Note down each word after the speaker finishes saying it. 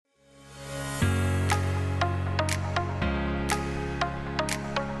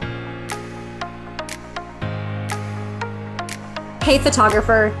Hey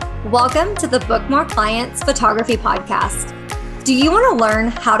photographer, welcome to the Book More Clients Photography Podcast. Do you want to learn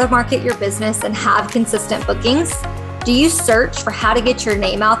how to market your business and have consistent bookings? Do you search for how to get your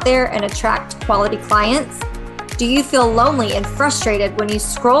name out there and attract quality clients? Do you feel lonely and frustrated when you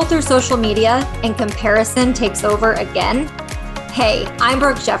scroll through social media and comparison takes over again? Hey, I'm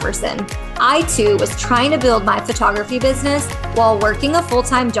Brooke Jefferson. I too was trying to build my photography business while working a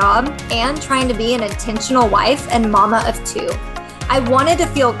full-time job and trying to be an intentional wife and mama of two. I wanted to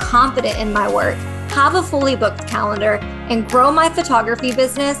feel confident in my work, have a fully booked calendar, and grow my photography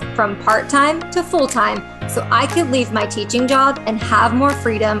business from part-time to full-time so I could leave my teaching job and have more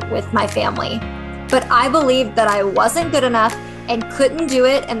freedom with my family. But I believed that I wasn't good enough and couldn't do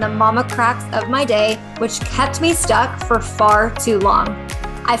it in the mama cracks of my day, which kept me stuck for far too long.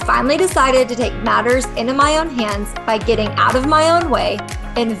 I finally decided to take matters into my own hands by getting out of my own way,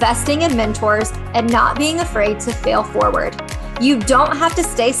 investing in mentors, and not being afraid to fail forward. You don't have to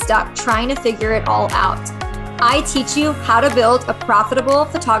stay stuck trying to figure it all out. I teach you how to build a profitable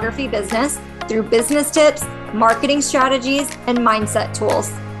photography business through business tips, marketing strategies, and mindset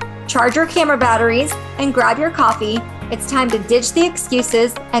tools. Charge your camera batteries and grab your coffee. It's time to ditch the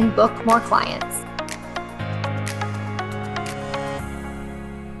excuses and book more clients.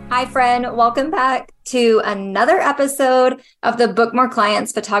 Hi, friend. Welcome back to another episode of the Book More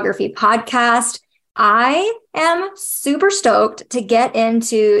Clients Photography Podcast. I am super stoked to get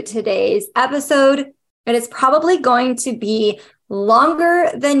into today's episode. It is probably going to be longer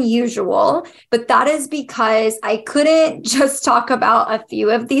than usual, but that is because I couldn't just talk about a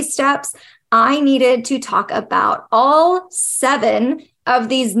few of these steps. I needed to talk about all 7 of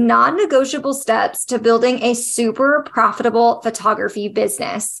these non-negotiable steps to building a super profitable photography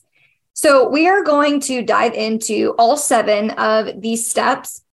business. So we are going to dive into all 7 of these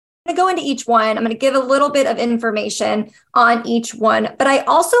steps. I'm going to go into each one. I'm going to give a little bit of information on each one, but I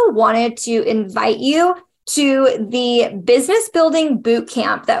also wanted to invite you to the business building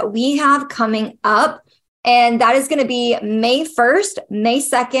bootcamp that we have coming up. And that is going to be May 1st, May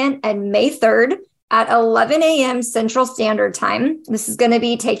 2nd, and May 3rd at 11 a.m. Central Standard Time. This is going to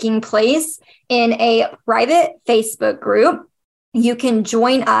be taking place in a private Facebook group. You can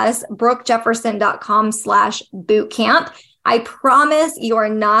join us, brookejefferson.com/bootcamp. I promise you are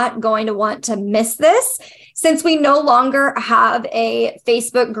not going to want to miss this, since we no longer have a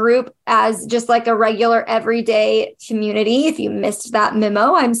Facebook group as just like a regular everyday community. If you missed that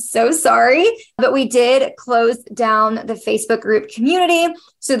memo, I'm so sorry. But we did close down the Facebook group community.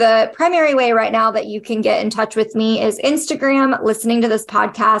 So the primary way right now that you can get in touch with me is Instagram, listening to this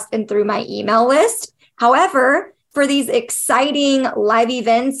podcast, and through my email list. However, for these exciting live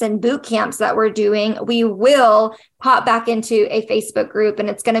events and boot camps that we're doing, we will pop back into a Facebook group, and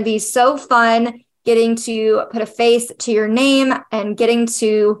it's going to be so fun getting to put a face to your name and getting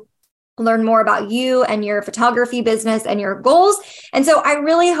to learn more about you and your photography business and your goals. And so I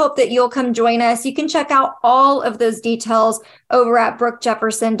really hope that you'll come join us. You can check out all of those details over at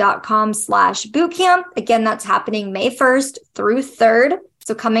brookejefferson.com/bootcamp. Again, that's happening May 1st through 3rd.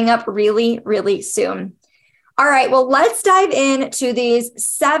 So coming up really, really soon. All right, well, let's dive into these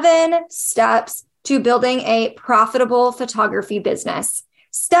 7 steps to building a profitable photography business.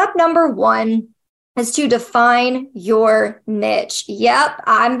 Step number 1 is to define your niche. Yep,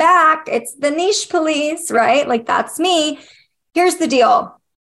 I'm back. It's the niche police, right? Like, that's me. Here's the deal.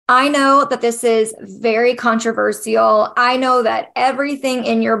 I know that this is very controversial. I know that everything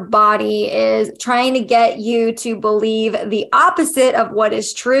in your body is trying to get you to believe the opposite of what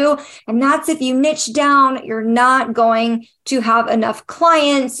is true. And that's if you niche down, you're not going to have enough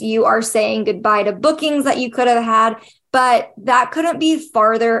clients. You are saying goodbye to bookings that you could have had, but that couldn't be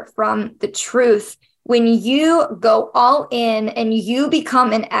farther from the truth. When you go all in and you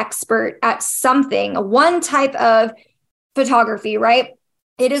become an expert at something, one type of photography, right?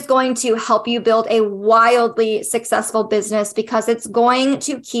 It is going to help you build a wildly successful business because it's going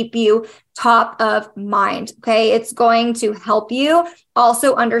to keep you top of mind, okay? It's going to help you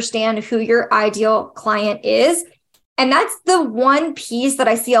also understand who your ideal client is. And that's the one piece that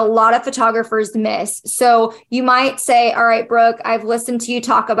I see a lot of photographers miss. So you might say, all right, Brooke, I've listened to you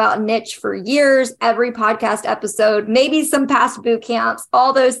talk about niche for years, every podcast episode, maybe some past boot camps,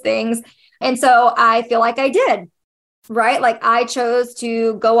 all those things. And so I feel like I did. Right? Like, I chose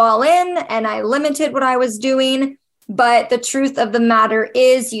to go all in and I limited what I was doing. But the truth of the matter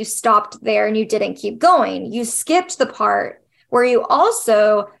is you stopped there and you didn't keep going. You skipped the part where you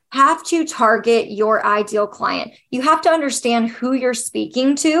also have to target your ideal client. You have to understand who you're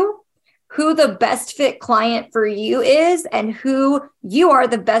speaking to, who the best fit client for you is, and who you are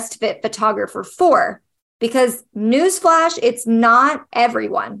the best fit photographer for. Because newsflash, it's not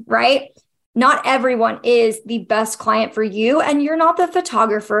everyone, right? Not everyone is the best client for you, and you're not the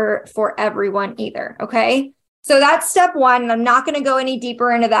photographer for everyone either, okay? So that's step one. And I'm not going to go any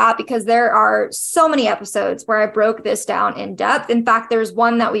deeper into that because there are so many episodes where I broke this down in depth. In fact, there's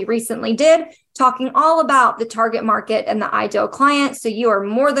one that we recently did talking all about the target market and the ideal client. So you are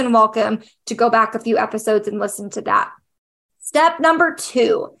more than welcome to go back a few episodes and listen to that. Step number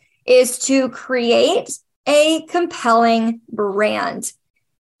 2 is to create a compelling brand.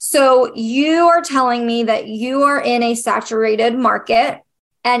 So you are telling me that you are in a saturated market.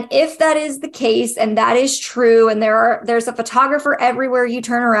 And if that is the case, and that is true, and there's a photographer everywhere you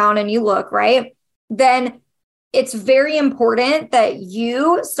turn around and you look, right? Then it's very important that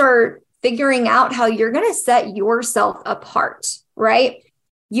you start figuring out how you're going to set yourself apart, right?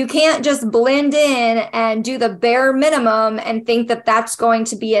 You can't just blend in and do the bare minimum and think that that's going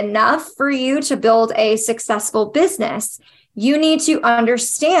to be enough for you to build a successful business. You need to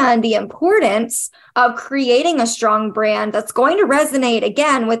understand the importance of creating a strong brand that's going to resonate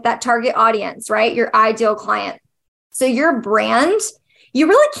again with that target audience, right? Your ideal client. So your brand, you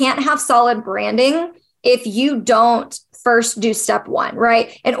really can't have solid branding if you don't first do step 1,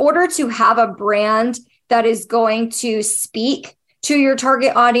 right? In order to have a brand that is going to speak to your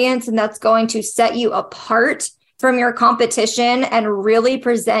target audience and that's going to set you apart from your competition and really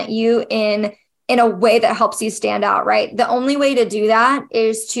present you in a way that helps you stand out, right? The only way to do that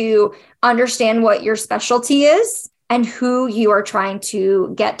is to understand what your specialty is and who you are trying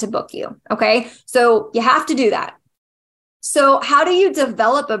to get to book you, okay? So you have to do that. So how do you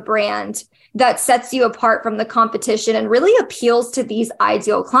develop a brand that sets you apart from the competition and really appeals to these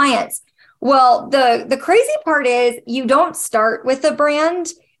ideal clients? Well, the crazy part is you don't start with a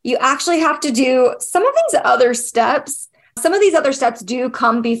brand. You actually have to do some of these other steps. Some of these other steps do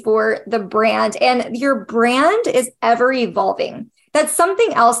come before the brand, and your brand is ever evolving. That's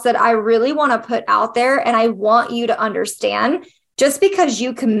something else that I really want to put out there, and I want you to understand. Just because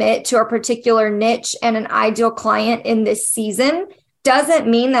you commit to a particular niche and an ideal client in this season doesn't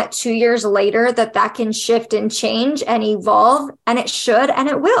mean that 2 years later that can shift and change and evolve, and it should and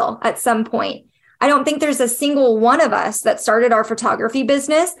it will at some point. I don't think there's a single one of us that started our photography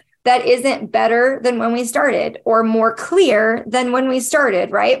business that isn't better than when we started or more clear than when we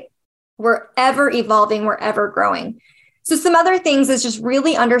started, right? We're ever evolving, we're ever growing. So some other things is just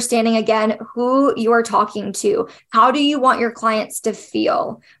really understanding, again, who you are talking to. How do you want your clients to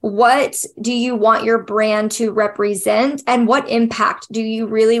feel? What do you want your brand to represent? And what impact do you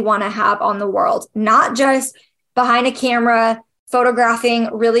really want to have on the world? Not just behind a camera, photographing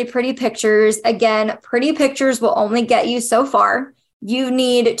really pretty pictures. Again, pretty pictures will only get you so far. You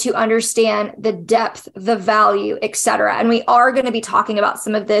need to understand the depth, the value, etc. And we are going to be talking about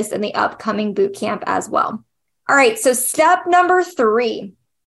some of this in the upcoming bootcamp as well. All right, so step number 3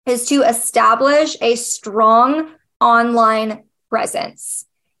 is to establish a strong online presence.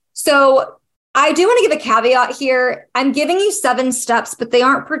 So I do want to give a caveat here. I'm giving you 7 steps, but they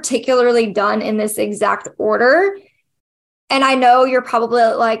aren't particularly done in this exact order. And I know you're probably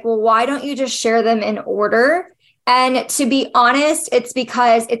like, well, why don't you just share them in order? And to be honest, it's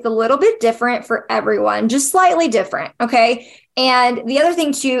because it's a little bit different for everyone, just slightly different, okay? And the other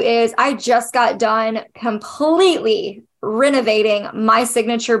thing too is I just got done completely renovating my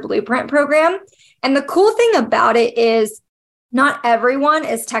signature blueprint program. And the cool thing about it is not everyone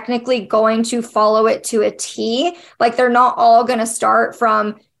is technically going to follow it to a T. Like they're not all going to start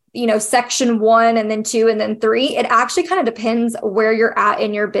from section 1 and then 2 and then 3. It actually kind of depends where you're at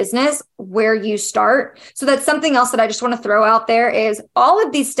in your business, where you start. So that's something else that I just want to throw out there is all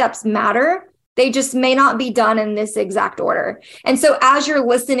of these steps matter. They just may not be done in this exact order. And so as you're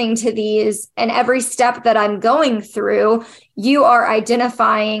listening to these and every step that I'm going through, you are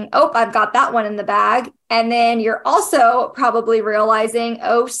identifying, oh, I've got that one in the bag. And then you're also probably realizing,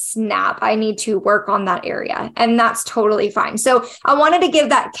 oh, snap, I need to work on that area. And that's totally fine. So I wanted to give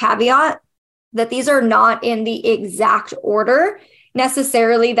that caveat that these are not in the exact order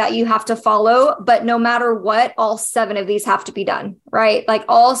necessarily that you have to follow, but no matter what, all 7 of these have to be done, right? Like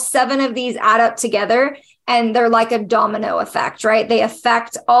all 7 of these add up together and they're like a domino effect, right? They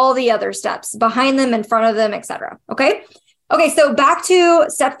affect all the other steps behind them, in front of them, etc. Okay. So back to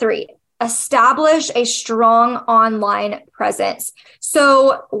step 3, establish a strong online presence.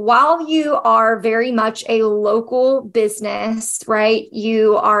 So while you are very much a local business, right?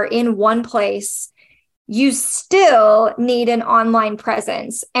 You are in one place, you still need an online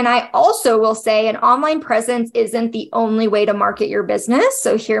presence. And I also will say an online presence isn't the only way to market your business.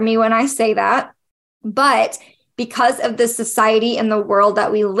 So hear me when I say that. But because of the society and the world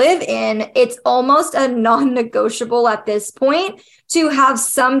that we live in, it's almost a non-negotiable at this point to have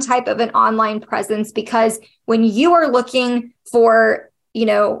some type of an online presence, because when you are looking for,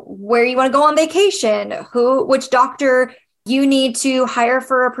 where you want to go on vacation, which doctor you need to hire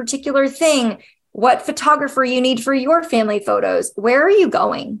for a particular thing, what photographer you need for your family photos, where are you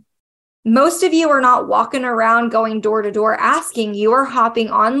going? Most of you are not walking around going door to door asking. You are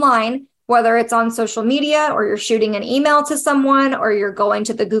hopping online, whether it's on social media or you're shooting an email to someone or you're going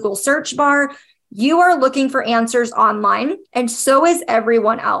to the Google search bar. You are looking for answers online, and so is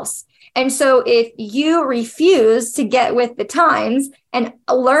everyone else. And so if you refuse to get with the times and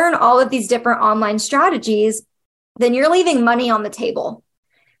learn all of these different online strategies, then you're leaving money on the table.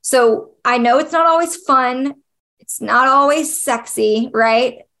 So I know it's not always fun. It's not always sexy,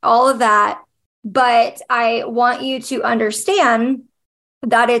 right? All of that. But I want you to understand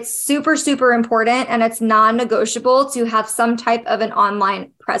that it's super, super important and it's non-negotiable to have some type of an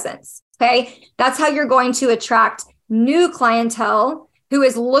online presence. Okay. That's how you're going to attract new clientele who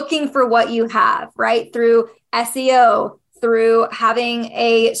is looking for what you have, right? Through SEO, through having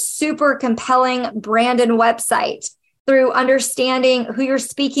a super compelling brand and website, through understanding who you're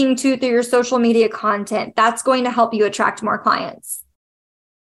speaking to through your social media content. That's going to help you attract more clients.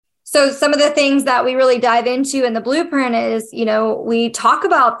 So some of the things that we really dive into in the blueprint is, we talk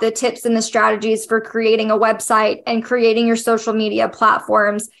about the tips and the strategies for creating a website and creating your social media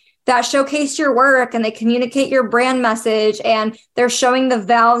platforms that showcase your work and they communicate your brand message and they're showing the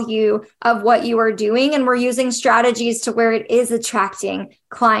value of what you are doing. And we're using strategies to where it is attracting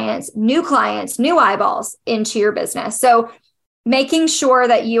clients, new eyeballs into your business. So making sure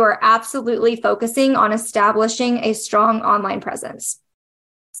that you are absolutely focusing on establishing a strong online presence.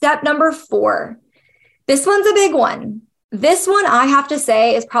 Step number 4. This one's a big one. This one, I have to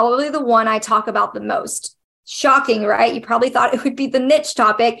say, is probably the one I talk about the most. Shocking, right? You probably thought it would be the niche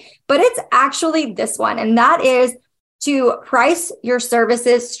topic, but it's actually this one. And that is to price your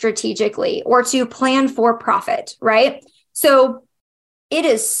services strategically or to plan for profit, right? So it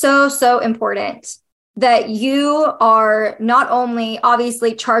is so, so important that you are not only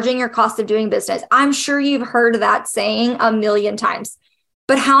obviously charging your cost of doing business. I'm sure you've heard that saying a million times,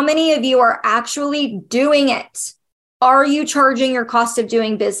 but how many of you are actually doing it? Are you charging your cost of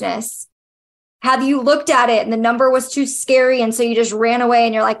doing business? Have you looked at it and the number was too scary and so you just ran away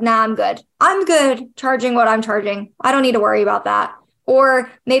and you're like, nah, I'm good. I'm good charging what I'm charging. I don't need to worry about that. Or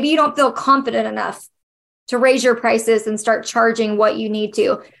maybe you don't feel confident enough to raise your prices and start charging what you need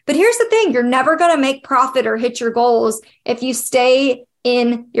to. But here's the thing, you're never going to make profit or hit your goals if you stay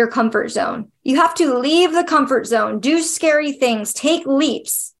in your comfort zone. You have to leave the comfort zone, do scary things, take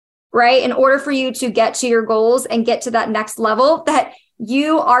leaps, right? In order for you to get to your goals and get to that next level that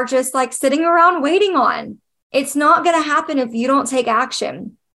you are just like sitting around waiting on. It's not going to happen if you don't take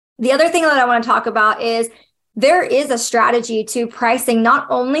action. The other thing that I want to talk about is there is a strategy to pricing, not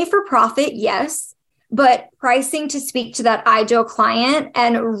only for profit, yes, but pricing to speak to that ideal client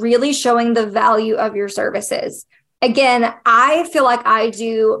and really showing the value of your services. Again, I feel like I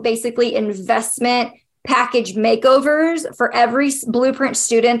do basically investment package makeovers for every blueprint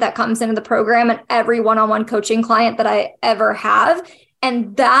student that comes into the program and every one-on-one coaching client that I ever have.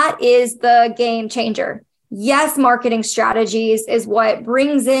 And that is the game changer. Yes, marketing strategies is what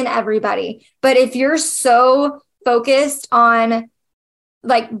brings in everybody. But if you're so focused on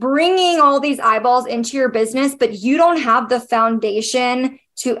like bringing all these eyeballs into your business, but you don't have the foundation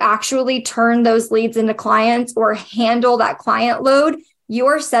to actually turn those leads into clients or handle that client load,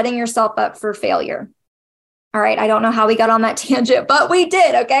 you're setting yourself up for failure. All right. I don't know how we got on that tangent, but we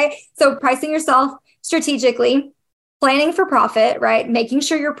did. Okay. So pricing yourself strategically, planning for profit, right? Making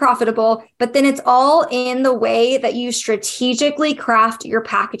sure you're profitable, but then it's all in the way that you strategically craft your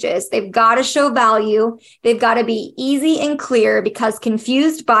packages. They've got to show value. They've got to be easy and clear because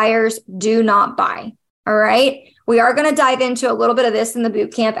confused buyers do not buy. All right. We are going to dive into a little bit of this in the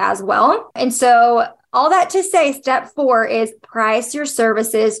boot camp as well. And so all that to say, step 4 is price your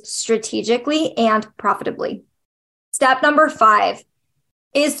services strategically and profitably. Step number 5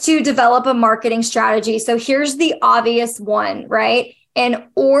 is to develop a marketing strategy. So here's the obvious one, right? In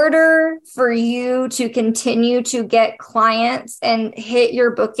order for you to continue to get clients and hit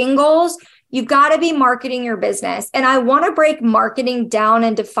your booking goals, you've got to be marketing your business. And I want to break marketing down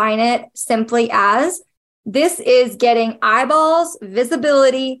and define it simply as this is getting eyeballs,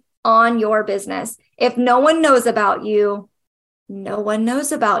 visibility on your business. If no one knows about you, no one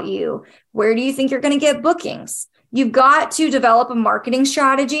knows about you. Where do you think you're going to get bookings? You've got to develop a marketing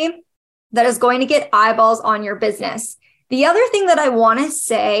strategy that is going to get eyeballs on your business. The other thing that I want to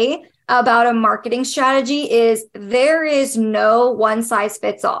say about a marketing strategy is there is no one size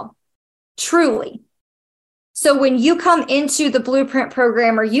fits all, truly. So when you come into the Blueprint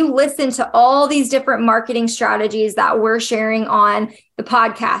program or you listen to all these different marketing strategies that we're sharing on the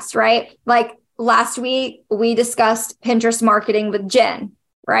podcast, right? Like last week, we discussed Pinterest marketing with Jen,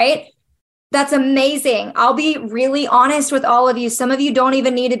 right? That's amazing. I'll be really honest with all of you. Some of you don't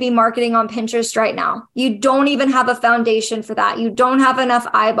even need to be marketing on Pinterest right now. You don't even have a foundation for that. You don't have enough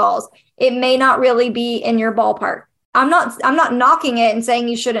eyeballs. It may not really be in your ballpark. I'm not knocking it and saying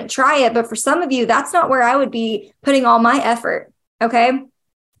you shouldn't try it, but for some of you, that's not where I would be putting all my effort. Okay.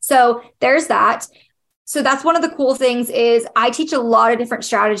 So there's that. So that's one of the cool things is I teach a lot of different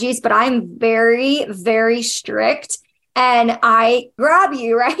strategies, but I'm very, very strict. And I grab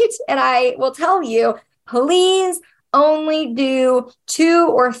you, right? And I will tell you, please only do 2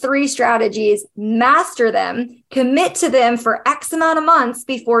 or 3 strategies, master them, commit to them for X amount of months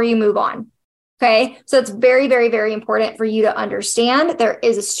before you move on. Okay. So it's very, very, very important for you to understand there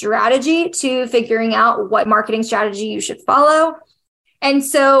is a strategy to figuring out what marketing strategy you should follow. And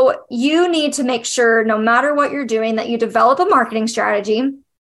so you need to make sure no matter what you're doing, that you develop a marketing strategy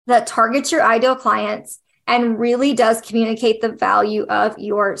that targets your ideal clients and really does communicate the value of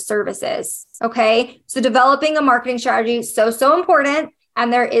your services. Okay. So developing a marketing strategy is so important.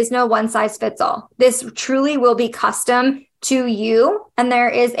 And there is no one size fits all. This truly will be custom to you. And there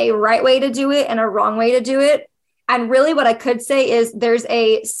is a right way to do it and a wrong way to do it. And really what I could say is there's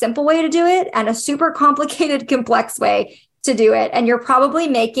a simple way to do it and a super complicated, complex way to do it. And you're probably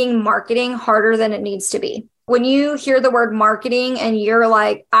making marketing harder than it needs to be. When you hear the word marketing and you're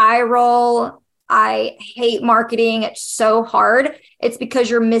like, eye roll, I hate marketing, it's so hard, it's because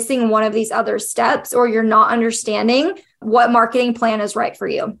you're missing one of these other steps or you're not understanding what marketing plan is right for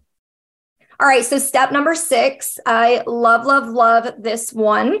you. All right, so step number 6, I love this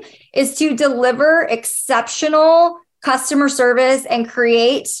one, is to deliver exceptional customer service and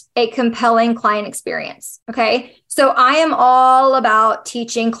create a compelling client experience. Okay, so I am all about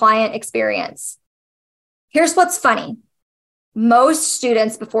teaching client experience. Here's what's funny. Most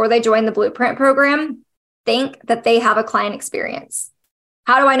students, before they join the Blueprint program, think that they have a client experience.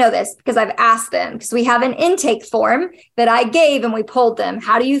 How do I know this? Because I've asked them, because we have an intake form that I gave and we polled them.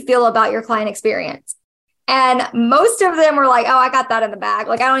 How do you feel about your client experience? And most of them were like, oh, I got that in the bag.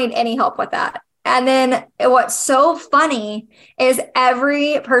 Like, I don't need any help with that. And then what's so funny is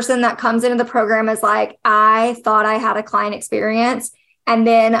every person that comes into the program is like, I thought I had a client experience. And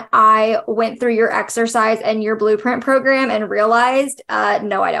then I went through your exercise and your Blueprint program and realized,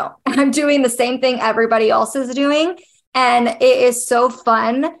 no, I don't. I'm doing the same thing everybody else is doing. And it is so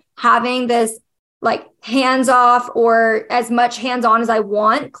fun having this like hands off or as much hands on as I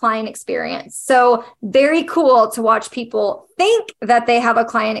want client experience. So very cool to watch people think that they have a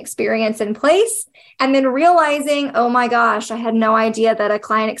client experience in place and then realizing, oh my gosh, I had no idea that a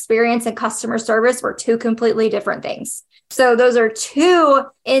client experience and customer service were 2 completely different things. So those are 2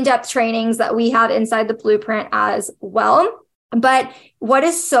 in-depth trainings that we have inside the Blueprint as well. But what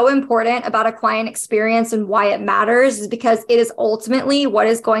is so important about a client experience and why it matters is because it is ultimately what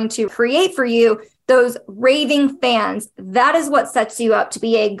is going to create for you those raving fans. That is what sets you up to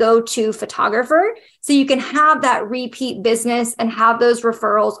be a go-to photographer. So you can have that repeat business and have those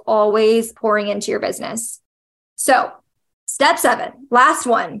referrals always pouring into your business. So step 7, last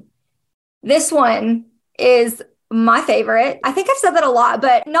one. This one is my favorite. I think I've said that a lot,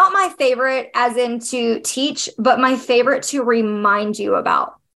 but not my favorite as in to teach, but my favorite to remind you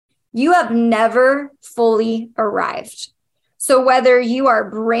about. You have never fully arrived. So whether you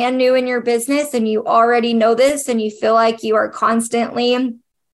are brand new in your business and you already know this and you feel like you are constantly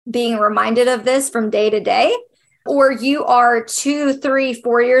being reminded of this from day to day, or you are 2, 3,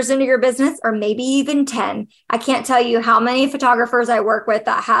 4 years into your business, or maybe even 10. I can't tell you how many photographers I work with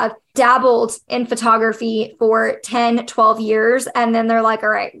that have dabbled in photography for 10, 12 years. And then they're like, all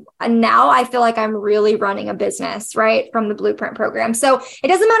right, now I feel like I'm really running a business, right? From the Blueprint program. So it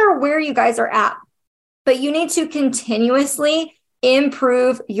doesn't matter where you guys are at, but you need to continuously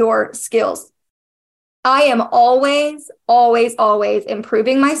improve your skills. I am always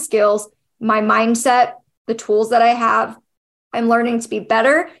improving my skills, my mindset, the tools that I have. I'm learning to be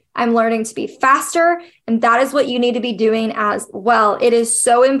better. I'm learning to be faster. And that is what you need to be doing as well. It is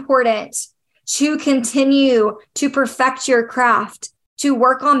so important to continue to perfect your craft, to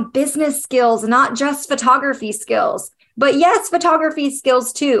work on business skills, not just photography skills, but yes, photography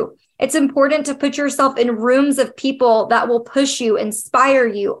skills too. It's important to put yourself in rooms of people that will push you, inspire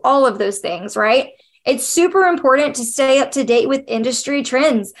you, all of those things, right? It's super important to stay up to date with industry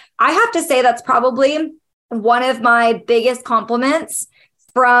trends. I have to say that's probably one of my biggest compliments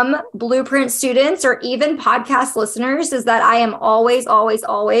from Blueprint students or even podcast listeners is that I am always, always,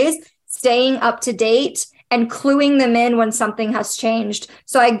 always staying up to date and cluing them in when something has changed.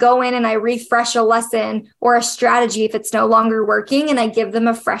 So I go in and I refresh a lesson or a strategy if it's no longer working, and I give them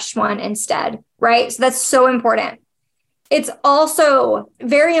a fresh one instead, right? So that's so important. It's also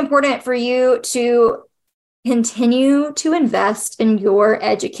very important for you to continue to invest in your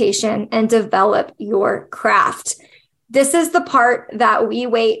education and develop your craft. This is the part that we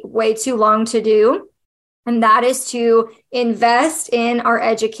wait way too long to do, and that is to invest in our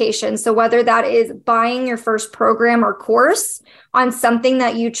education. So whether that is buying your first program or course on something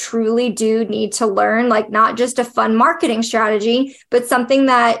that you truly do need to learn, like not just a fun marketing strategy, but something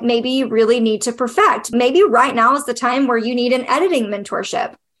that maybe you really need to perfect. Maybe right now is the time where you need an editing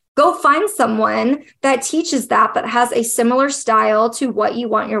mentorship. Go find someone that teaches that has a similar style to what you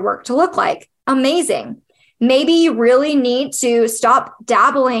want your work to look like. Amazing. Maybe you really need to stop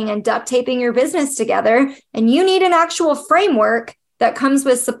dabbling and duct taping your business together, and you need an actual framework that comes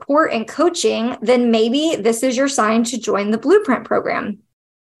with support and coaching. Then maybe this is your sign to join the Blueprint program.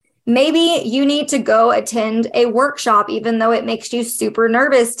 Maybe you need to go attend a workshop, even though it makes you super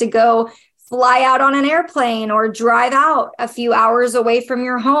nervous to go fly out on an airplane or drive out a few hours away from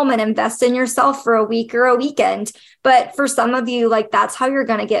your home and invest in yourself for a week or a weekend. But for some of you, like that's how you're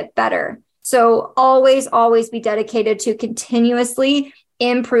going to get better. So always, always be dedicated to continuously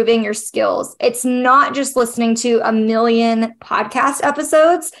improving your skills. It's not just listening to a million podcast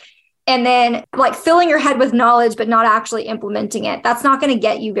episodes and then like filling your head with knowledge, but not actually implementing it. That's not going to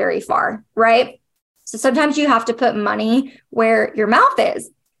get you very far, right? So sometimes you have to put money where your mouth is.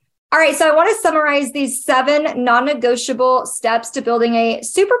 All right, so I want to summarize these 7 non-negotiable steps to building a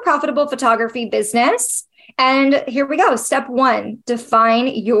super profitable photography business. And here we go. Step 1, define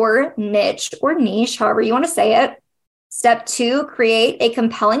your niche or niche, however you want to say it. Step 2, create a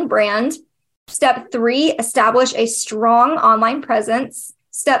compelling brand. Step 3, establish a strong online presence.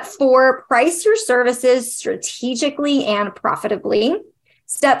 Step 4, price your services strategically and profitably.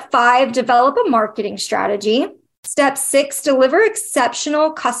 Step 5, develop a marketing strategy. Step 6, deliver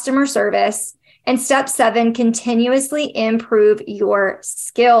exceptional customer service. And step 7, continuously improve your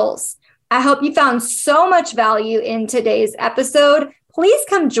skills. I hope you found so much value in today's episode. Please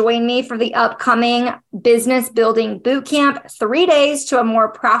come join me for the upcoming Business Building Bootcamp, 3 days to a more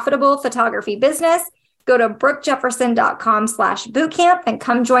profitable photography business. Go to brookejefferson.com/bootcamp and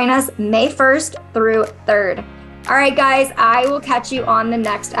come join us May 1st through 3rd. All right, guys, I will catch you on the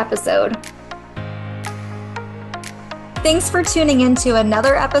next episode. Thanks for tuning into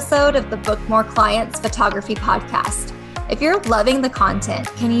another episode of the Book More Clients Photography Podcast. If you're loving the content,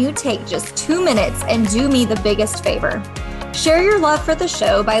 can you take just 2 minutes and do me the biggest favor? Share your love for the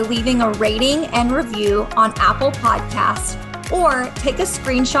show by leaving a rating and review on Apple Podcasts, or take a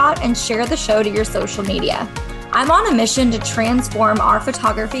screenshot and share the show to your social media. I'm on a mission to transform our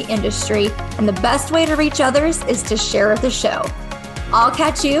photography industry, and the best way to reach others is to share the show. I'll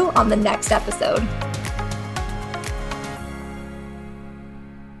catch you on the next episode.